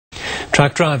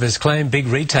Truck drivers claim big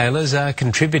retailers are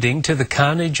contributing to the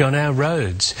carnage on our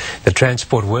roads. The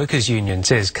Transport Workers Union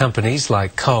says companies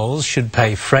like Coles should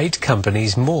pay freight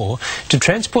companies more to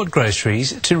transport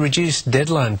groceries to reduce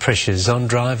deadline pressures on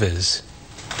drivers.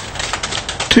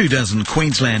 24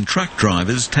 Queensland truck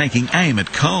drivers taking aim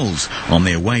at Coles on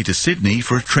their way to Sydney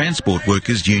for a Transport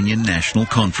Workers Union national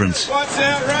conference. What's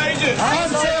outrageous?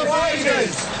 What's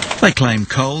outrageous? They claim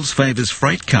Coles favours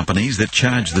freight companies that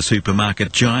charge the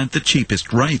supermarket giant the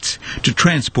cheapest rates to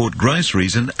transport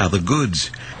groceries and other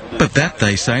goods. But that,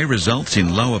 they say, results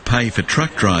in lower pay for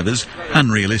truck drivers,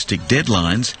 unrealistic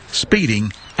deadlines,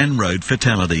 speeding and road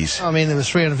fatalities. I mean, there was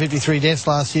 353 deaths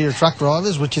last year of truck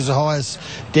drivers, which is the highest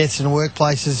deaths in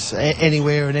workplaces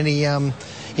anywhere in any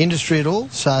industry at all.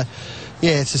 So,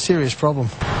 yeah, it's a serious problem.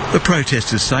 The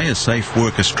protesters say a Safe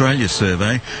Work Australia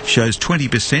survey shows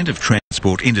 20% of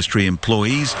transport industry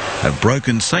employees have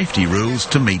broken safety rules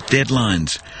to meet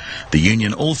deadlines. The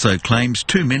union also claims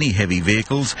too many heavy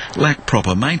vehicles lack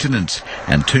proper maintenance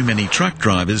and too many truck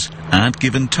drivers aren't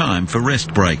given time for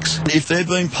rest breaks. If they're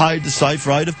being paid the safe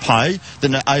rate of pay,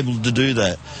 then they're able to do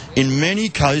that. In many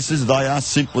cases, they are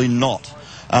simply not.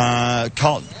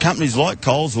 Companies like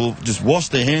Coles will just wash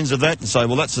their hands of that and say,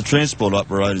 well, that's the transport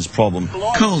operator's problem.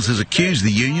 Coles has accused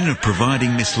the union of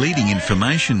providing misleading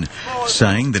information,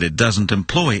 saying that it doesn't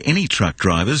employ any truck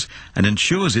drivers and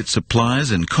ensures its suppliers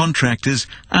and contractors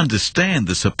understand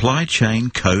the supply chain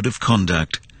code of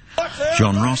conduct.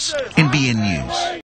 John Ross, NBN News.